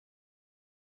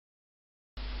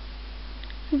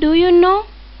Do you know?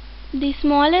 The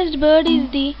smallest bird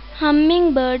is the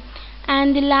hummingbird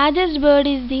and the largest bird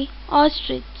is the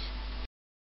ostrich.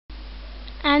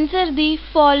 Answer the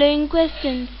following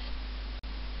questions.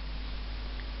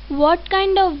 What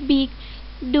kind of beaks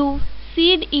do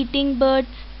seed-eating birds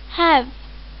have?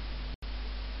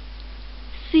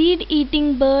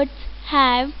 Seed-eating birds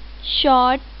have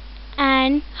short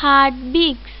and hard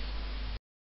beaks.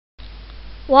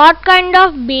 What kind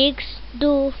of beaks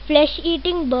do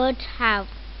flesh-eating birds have?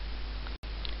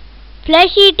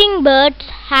 Flesh-eating birds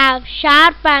have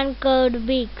sharp and curved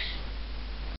beaks.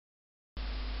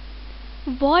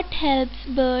 What helps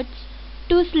birds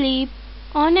to sleep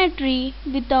on a tree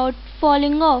without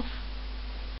falling off?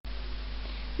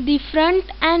 The front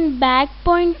and back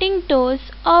pointing toes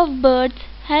of birds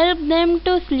help them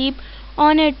to sleep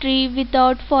on a tree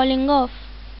without falling off.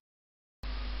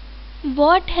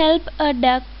 What help a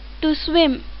duck to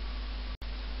swim?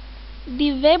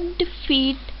 The webbed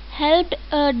feet helped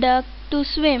a duck to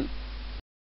swim.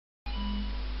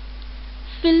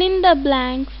 Fill in the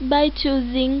blanks by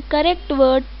choosing correct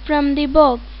word from the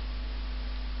box.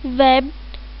 Webbed,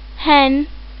 hen,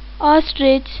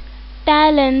 ostrich,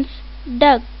 talons,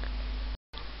 duck.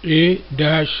 A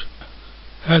dash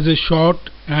has a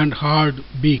short and hard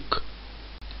beak.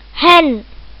 Hen.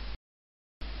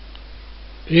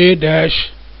 A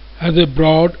dash has a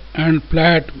broad and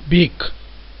flat beak.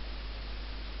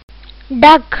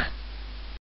 Duck.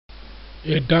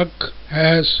 A duck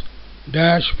has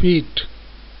dash feet.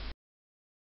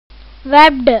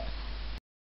 Webbed.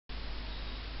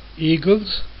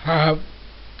 Eagles have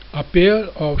a pair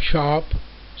of sharp,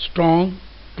 strong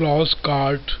claws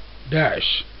called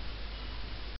dash.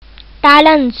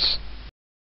 Talons.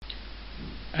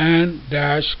 And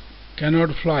dash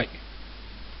cannot fly.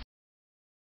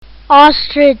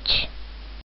 Ostrich.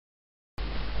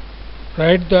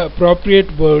 Write the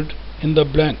appropriate word in the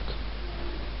blank.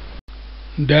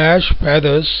 Dash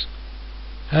feathers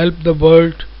help the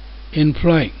bird in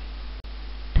flying.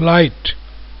 Flight.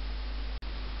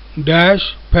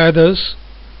 Dash feathers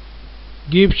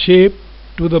give shape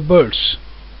to the birds.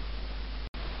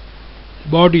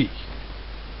 Body.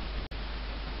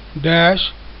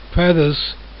 Dash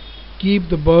feathers keep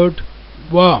the bird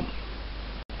warm.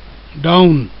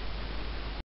 Down.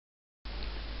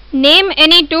 Name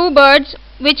any two birds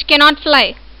which cannot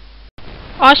fly.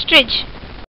 Ostrich.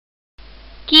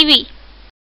 Kiwi.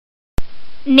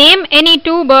 Name any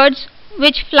two birds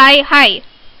which fly high.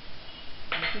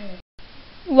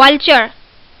 Vulture.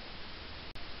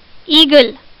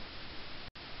 Eagle.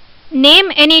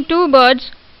 Name any two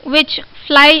birds which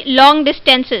fly long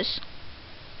distances.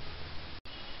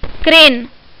 Crane.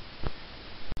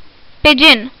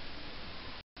 Pigeon.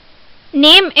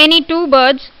 Name any two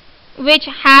birds which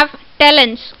have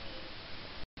talons.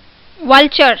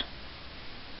 Vulture.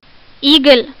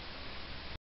 Eagle.